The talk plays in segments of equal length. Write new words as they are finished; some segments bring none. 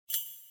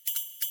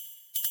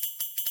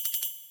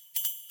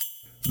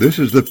This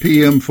is the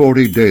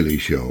PM40 Daily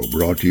Show,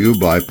 brought to you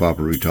by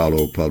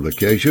Paperitalo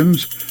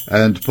Publications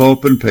and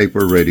Pulp and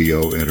Paper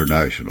Radio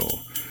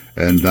International.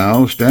 And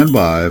now, stand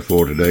by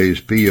for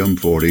today's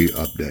PM40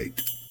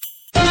 update.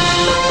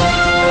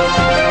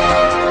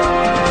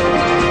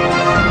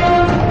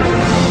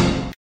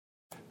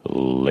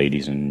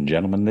 Ladies and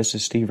gentlemen, this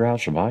is Steve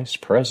Roush, Vice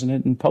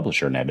President and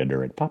Publisher and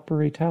Editor at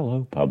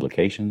Paperitalo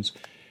Publications,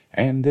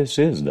 and this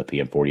is the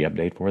PM40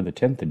 update for the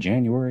 10th of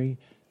January,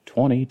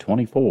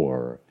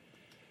 2024.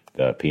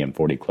 The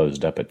PM40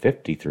 closed up at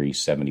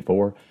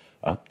 53.74,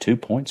 up 2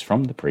 points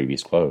from the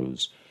previous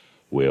close.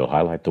 We'll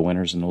highlight the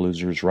winners and the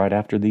losers right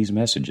after these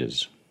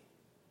messages.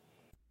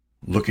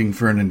 Looking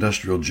for an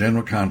industrial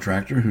general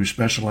contractor who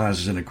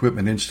specializes in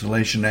equipment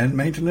installation and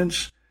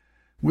maintenance?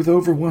 With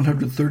over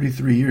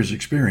 133 years'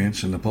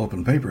 experience in the pulp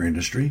and paper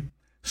industry,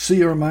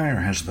 C.R.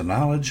 Meyer has the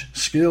knowledge,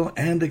 skill,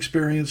 and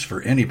experience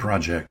for any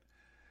project.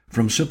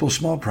 From simple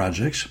small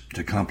projects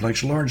to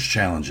complex large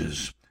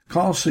challenges,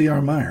 call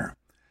C.R. Meyer.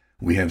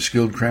 We have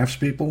skilled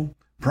craftspeople,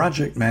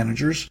 project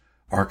managers,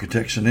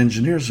 architects, and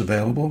engineers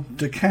available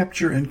to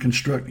capture and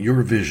construct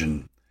your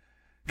vision.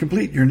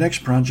 Complete your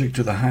next project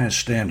to the highest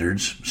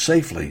standards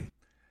safely.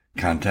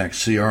 Contact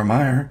C.R.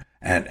 Meyer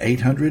at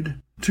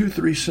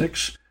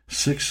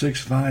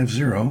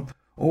 800-236-6650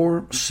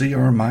 or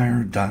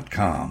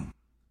crmeyer.com.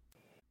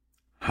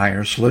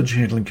 Higher sludge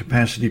handling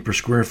capacity per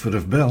square foot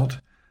of belt,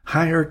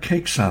 higher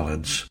cake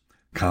solids,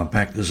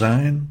 compact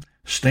design,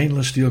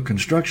 stainless steel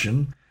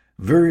construction,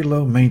 very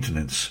low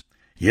maintenance.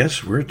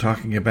 Yes, we're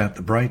talking about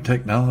the Bright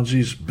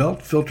Technologies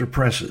belt filter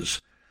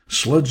presses,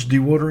 sludge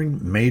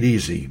dewatering made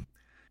easy.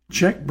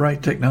 Check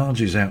Bright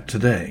Technologies out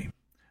today.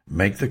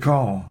 Make the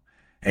call,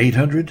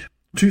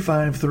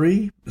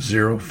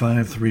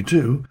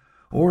 800-253-0532,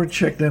 or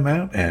check them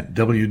out at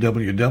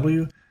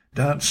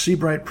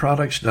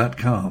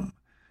www.cbrightproducts.com.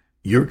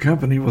 Your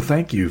company will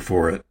thank you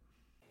for it.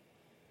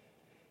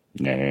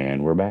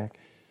 And we're back.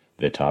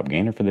 The top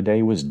gainer for the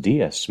day was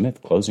D.S.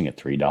 Smith, closing at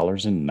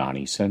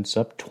 $3.90,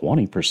 up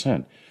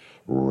 20%.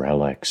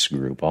 Relex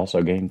Group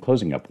also gained,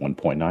 closing up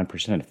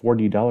 1.9% at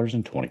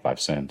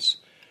 $40.25.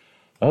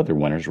 Other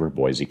winners were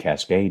Boise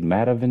Cascade,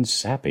 Madoff, and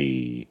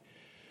Sappi.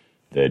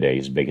 The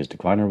day's biggest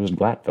decliner was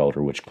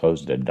Glatfelter, which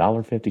closed at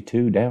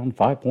 $1.52, down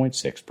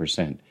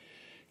 5.6%.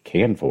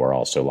 Canfor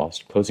also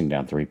lost, closing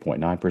down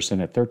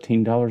 3.9% at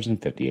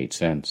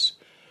 $13.58.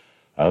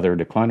 Other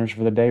decliners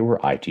for the day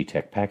were IT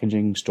Tech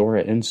Packaging,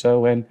 Stora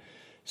Enso, and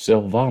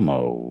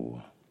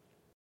Silvamo.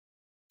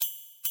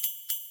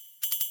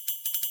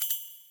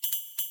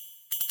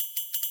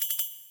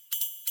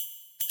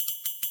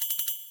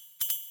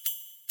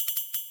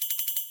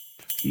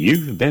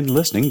 You've been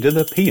listening to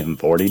the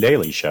PM40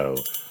 Daily Show.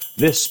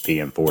 This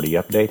PM40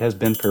 update has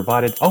been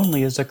provided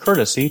only as a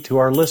courtesy to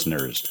our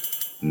listeners.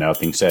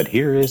 Nothing said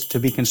here is to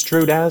be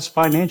construed as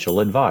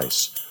financial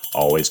advice.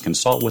 Always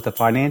consult with a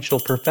financial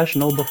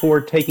professional before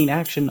taking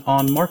action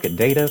on market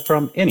data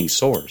from any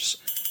source.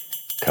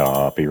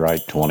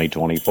 Copyright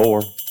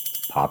 2024.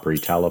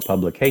 Paperitalo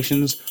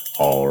Publications.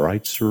 All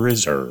rights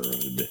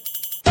reserved.